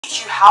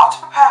teach you how to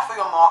prepare for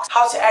your mocks,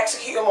 how to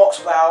execute your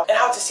mocks well, and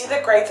how to see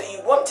the grades that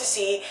you want to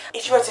see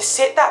if you were to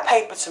sit that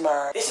paper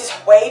tomorrow. This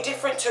is way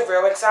different to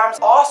real exams.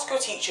 Ask your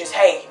teachers,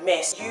 hey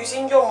miss,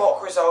 using your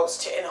mock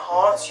results to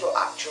enhance your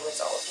actual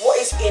results. What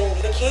is in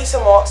the key to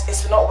mocks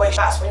is to not waste.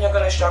 That's when you're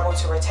going to struggle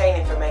to retain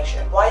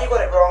information, why you got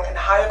it wrong, and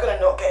how you're going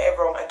to not get it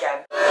wrong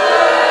again.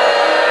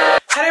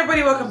 Hello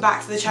everybody, welcome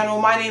back to the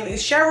channel. My name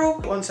is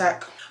Cheryl. One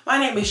sec. My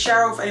name is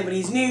Cheryl, for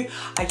anybody who's new.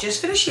 I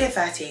just finished year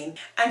 13,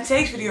 and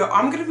today's video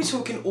I'm going to be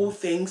talking all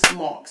things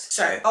mocks.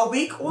 So a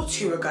week or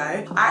two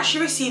ago, I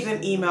actually received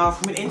an email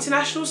from an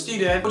international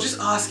student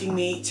just asking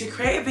me to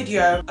create a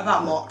video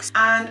about mocks,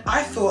 and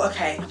I thought,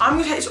 okay, I'm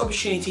going to take this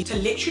opportunity to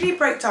literally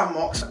break down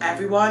mocks for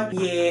everyone,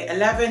 year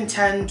 11,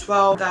 10,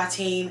 12,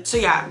 13. So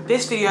yeah,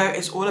 this video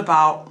is all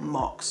about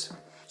mocks.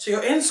 So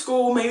you're in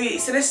school, maybe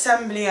it's an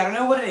assembly, I don't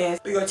know what it is,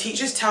 but your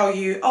teachers tell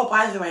you, oh,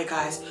 by the way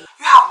guys,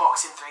 you have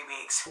mocks in 3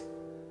 weeks.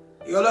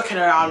 You're looking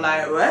around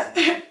like, what?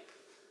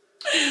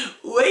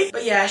 Wait.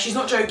 But yeah, she's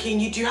not joking,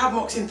 you do have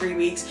mocks in 3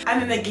 weeks,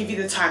 and then they give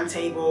you the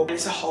timetable, and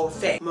it's a whole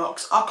thing.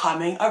 Mocks are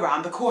coming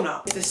around the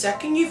corner. The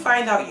second you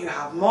find out you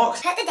have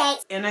mocks, put the date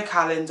in a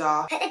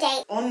calendar, put the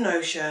date on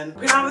Notion,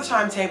 print out the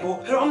timetable,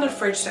 put it on the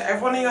fridge so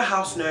everyone in your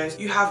house knows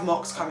you have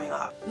mocks coming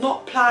up.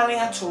 Not planning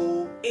at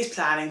all is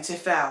planning to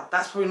fail.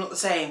 That's probably not the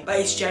same, but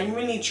it's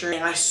genuinely true,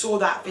 and I saw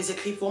that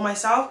physically for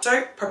myself.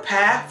 So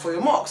prepare for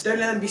your mocks. Don't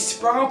let them be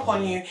sprung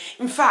upon you.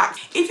 In fact,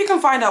 if you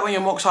can find out when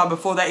your mocks are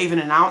before they're even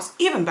announced,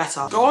 even better.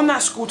 Go on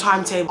that school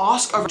timetable,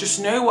 ask over, just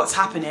know what's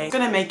happening. It's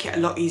gonna make it a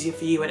lot easier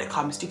for you when it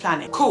comes to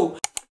planning. Cool.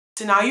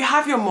 So now you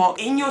have your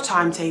mock in your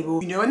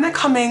timetable, you know when they're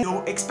coming,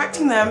 you're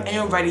expecting them, and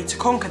you're ready to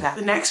conquer them.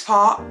 The next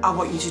part I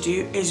want you to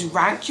do is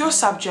rank your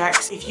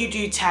subjects. If you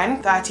do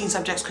 10, 13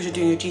 subjects because you're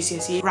doing your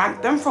GCSE,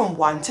 rank them from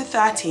 1 to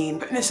 13,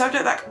 but in the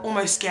subject that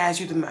almost scares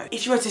you the most.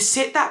 If you were to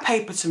sit that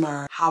paper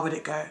tomorrow, how would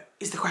it go?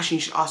 Is the question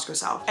you should ask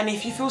yourself. And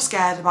if you feel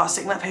scared about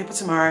sitting that paper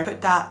tomorrow,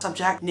 put that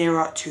subject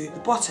nearer to the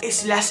bottom.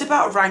 It's less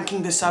about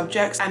ranking the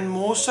subjects and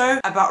more so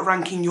about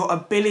ranking your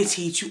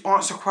ability to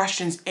answer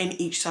questions in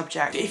each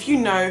subject. If you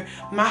know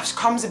maths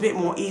comes a bit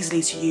more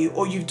easily to you,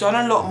 or you've done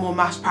a lot more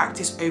maths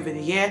practice over the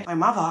year, my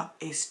mother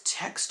is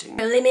texting.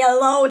 Leave me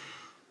alone.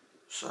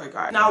 Sorry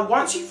guys. Now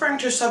once you've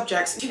ranked your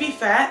subjects, to be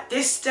fair,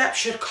 this step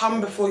should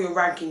come before your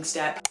ranking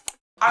step.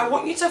 I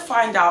want you to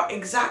find out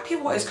exactly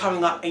what is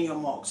coming up in your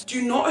mocks.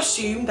 Do not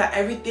assume that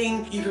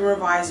everything you've been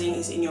revising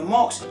is in your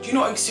mocks. Do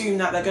not assume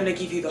that they're going to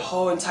give you the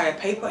whole entire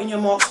paper in your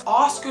mocks.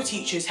 Ask your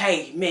teachers,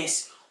 hey,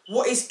 miss,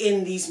 what is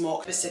in these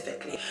mocks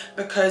specifically?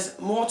 Because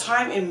more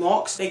time in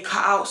mocks, they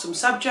cut out some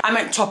subject, I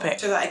meant topic,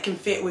 so that it can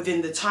fit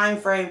within the time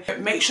frame. But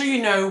make sure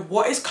you know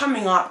what is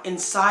coming up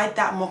inside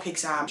that mock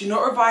exam. Do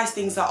not revise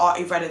things that are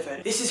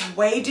irrelevant. This is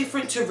way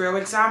different to real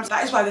exams.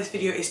 That is why this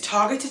video is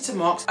targeted to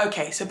mocks.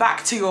 Okay, so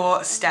back to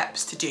your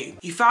steps to do.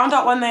 You found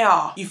out when they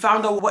are. You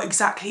found out what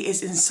exactly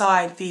is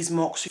inside these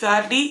mocks.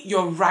 Thirdly,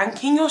 you're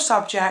ranking your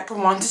subject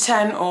from 1 to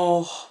 10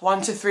 or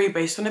 1 to 3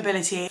 based on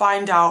ability.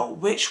 Find out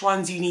which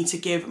ones you need to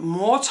give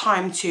more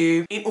time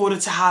to in order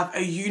to have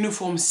a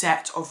uniform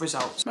set of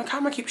results. My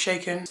camera keeps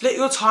shaking. Split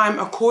your time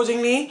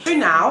accordingly. So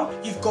now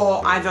you've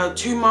got either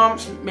 2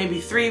 months,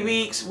 maybe 3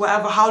 weeks,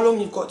 whatever, how long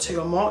you've got to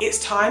your mock.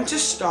 It's time to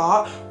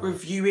start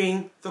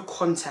reviewing the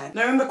content.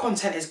 Knowing the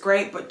content is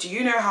great, but do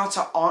you know how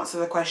to answer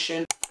the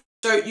question?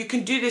 So you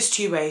can do this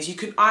 2 ways. You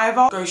can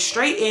either go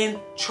straight in,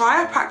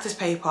 try a practice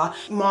paper,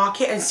 mark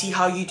it and see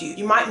how you do.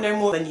 You might know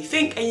more than you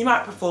think and you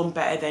might perform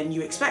better than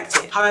you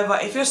expected. However,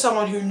 if you're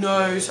someone who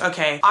knows,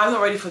 okay, I'm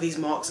not ready for these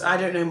mocks, I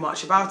don't know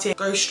much about it,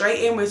 go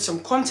straight in with some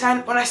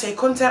content. When I say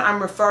content,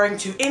 I'm referring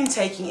to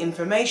intaking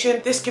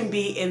information. This can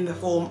be in the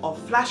form of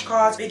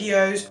flashcards,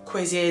 videos,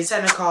 quizzes,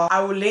 Seneca.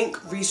 I will link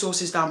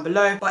resources down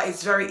below, but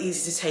it's very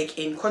easy to take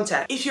in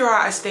content. If you're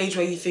at a stage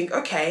where you think,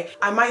 okay,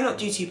 I might not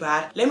do too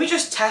bad, let me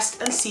just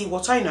test and see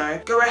what I know,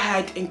 go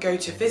ahead and go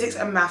to physics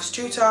and maths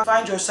tutor,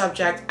 find your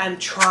subject and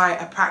try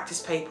a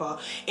practice paper,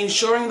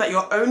 ensuring that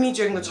you're only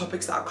doing the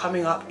topics that are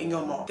coming up in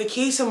your mock. The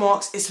key to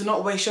mocks is to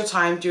not waste your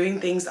time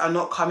doing things that are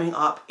not coming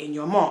up in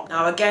your mock.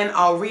 Now again,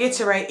 I'll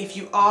reiterate, if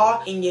you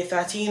are in year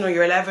 13 or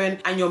year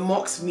 11 and your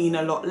mocks mean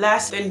a lot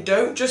less, then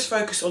don't just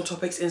focus on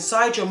topics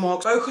inside your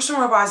mock, focus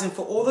on revising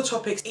for all the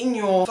topics in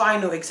your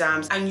final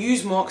exams and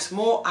use mocks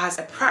more as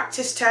a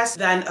practice test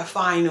than a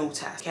final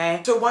test,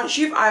 okay? So once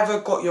you've either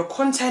got your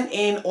content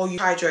in or you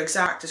tried your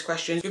exact practice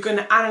questions, you're going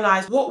to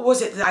analyze what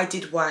was it that I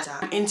did worse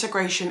at.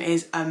 Integration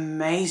is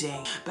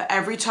amazing, but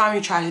every time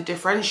you try to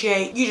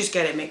differentiate, you just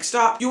get it mixed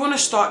up. You want to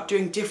start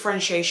doing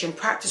differentiation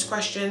practice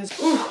questions.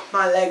 Ooh,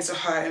 my legs are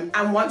hurting.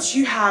 And once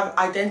you have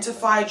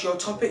identified your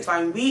topics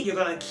by week, you're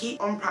going to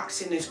keep on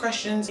practicing those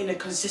questions in a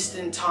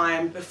consistent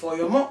time before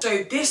your mock.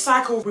 So this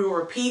cycle will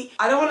repeat.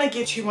 I don't want to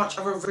give too much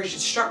of a rigid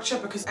structure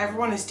because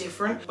everyone is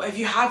different, but if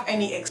you have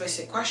any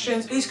explicit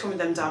questions, please comment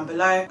them down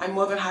below. I'm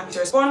more than happy to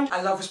respond.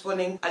 I love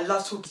responding. I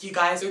love talking to you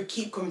guys, so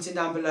keep commenting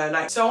down below.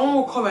 Like, someone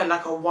will comment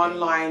like a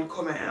 1-line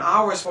comment and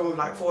I'll respond with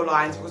like 4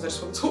 lines because I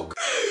just want to talk.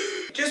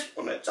 Just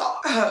want to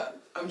talk.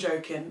 I'm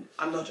joking.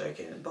 I'm not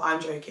joking, but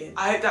I'm joking.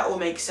 I hope that all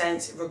makes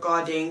sense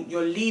regarding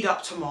your lead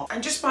up to mock.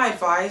 And just my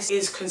advice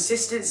is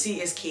consistency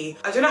is key.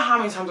 I don't know how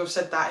many times I've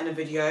said that in a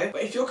video,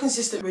 but if you're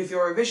consistent with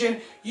your revision,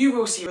 you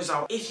will see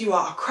results. If you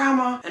are a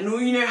crammer and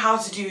all you know how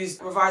to do is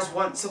revise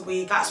once a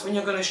week, that's when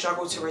you're going to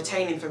struggle to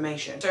retain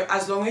information. So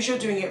as long as you're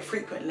doing it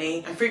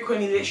frequently, and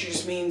frequently literally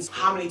just means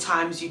how many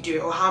times you do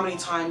it or how many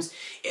times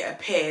it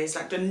appears,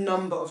 like the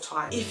number of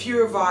times. If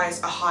you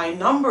revise a high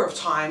number of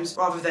times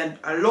rather than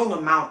a long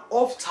amount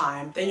of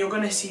time, then you're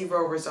going to see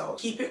real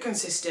results. Keep it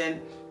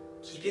consistent,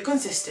 keep it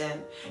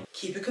consistent,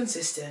 keep it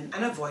consistent,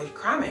 and avoid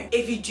cramming.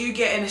 If you do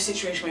get in a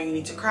situation where you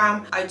need to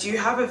cram, I do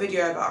have a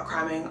video about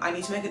cramming. I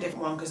need to make a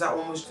different one because that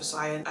one was for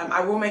science.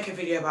 I will make a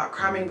video about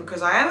cramming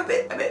because I am a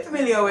bit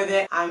familiar with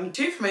it. I'm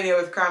too familiar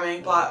with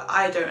cramming, but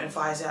I don't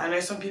advise it. I know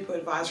some people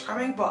advise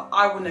cramming, but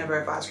I will never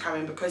advise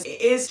cramming because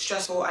it is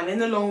stressful and in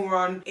the long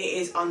run, it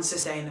is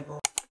unsustainable.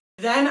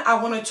 Then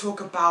I want to talk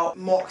about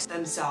mocks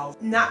themselves.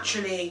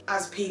 Naturally,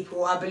 as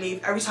people, I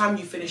believe every time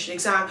you finish an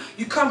exam,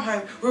 you come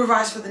home,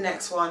 revise for the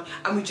next one,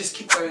 and we just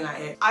keep going at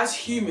it. As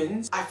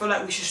humans, I feel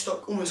like we should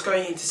stop almost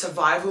going into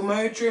survival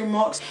mode during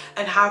mocks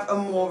and have a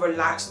more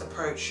relaxed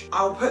approach.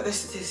 I'll put the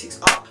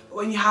statistics up.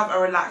 When you have a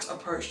relaxed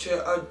approach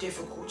to a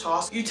difficult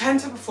task, you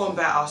tend to perform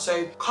better.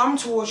 So come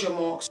towards your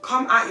mocks,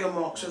 come at your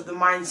mocks with the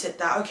mindset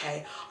that,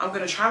 okay, I'm going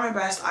to try my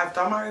best, I've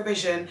done my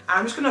revision, and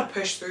I'm just going to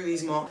push through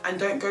these mocks, and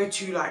don't go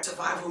to like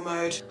survival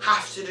mode,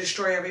 have to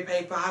destroy every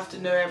paper, have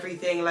to know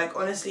everything. Like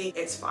honestly,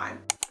 it's fine.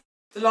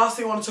 The last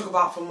thing I want to talk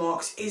about for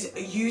mocks is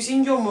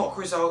using your mock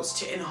results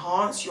to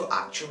enhance your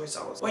actual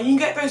results. When you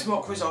get those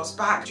mock results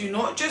back, do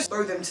not just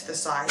throw them to the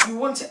side. You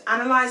want to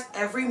analyze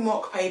every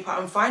mock paper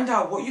and find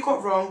out what you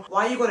got wrong,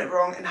 why you got it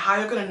wrong, and how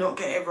you're going to not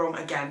get it wrong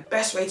again.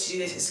 Best way to do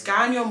this is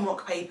scan your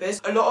mock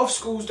papers. A lot of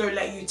schools don't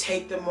let you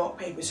take the mock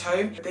papers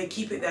home. They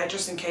keep it there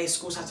just in case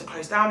schools have to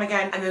close down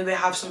again, and then they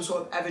have some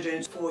sort of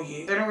evidence for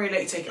you. They don't really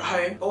let you take it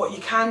home, but what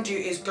you can do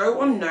is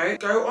go on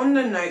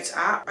the Notes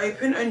app,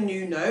 open a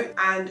new note,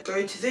 and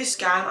go to this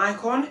scan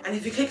icon, and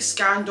if you click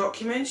scan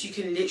documents, you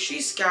can literally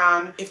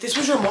scan. If this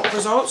was your mock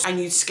results and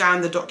you'd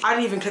scan the document, I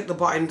didn't even click the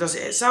button, it does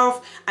it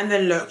itself, and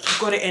then look, you've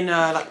got it in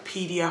a like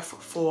PDF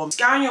form.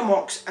 Scan your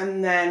mocks,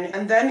 and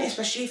then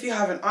especially if you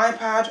have an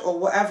iPad or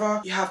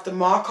whatever, you have the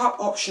markup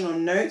option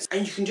on Notes,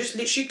 and you can just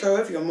literally go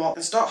over your mock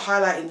and start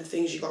highlighting the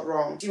things you got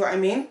wrong. See what I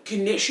mean? You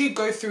can literally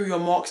go through your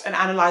mocks and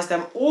analyze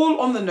them all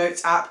on the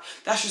Notes app.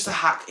 That's just a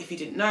hack if you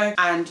didn't know.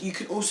 And you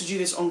can also do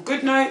this on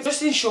GoodNotes.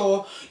 Just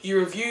ensure you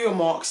review your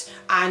mocks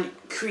and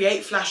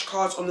create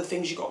flashcards on the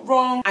things you got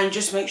wrong, and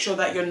just make sure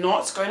that you're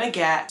not going to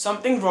get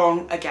something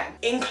wrong again.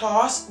 In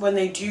class, when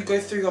they do go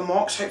through your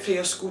mocks, hopefully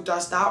your school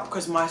does that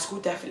because my school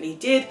definitely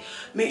did,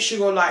 make sure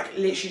you're like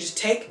literally just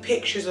take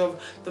pictures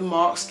of the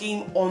mark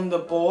scheme on the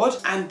board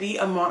and be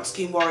a mark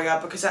scheme warrior,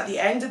 because at the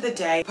end of the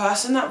day, the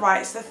person that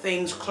writes the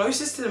things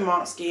closest to the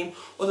mark scheme,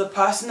 or the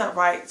person that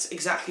writes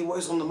exactly what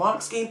is on the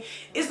mark scheme,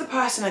 is the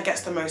person that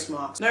gets the most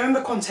marks. Knowing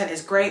the content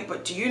is great,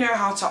 but do you know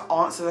how to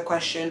answer the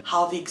question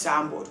how the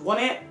exam board want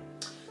it?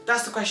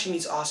 That's the question you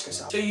need to ask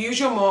yourself. So use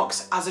your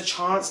mocks as a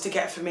chance to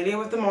get familiar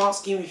with the mark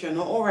scheme if you're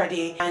not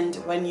already, and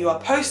when you are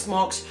post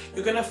mocks,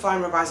 you're going to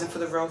find revising for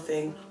the real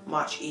thing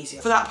much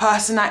easier. For that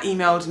person that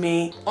emailed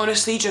me,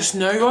 honestly, just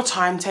know your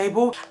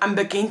timetable and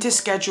begin to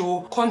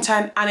schedule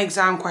content and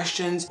exam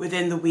questions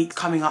within the week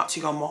coming up to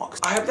your mocks.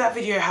 I hope that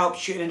video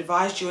helped you and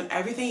advised you on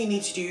everything you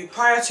need to do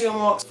prior to your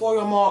mocks, for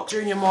your mocks,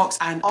 during your mocks,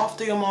 and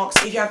after your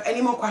mocks. If you have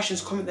any more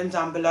questions, comment them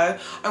down below.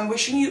 I'm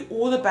wishing you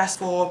all the best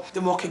for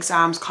the mock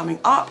exams coming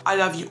up. I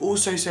love you all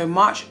so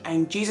much,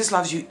 and Jesus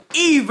loves you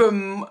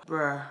even.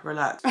 Bruh,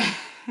 relax.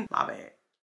 My bad.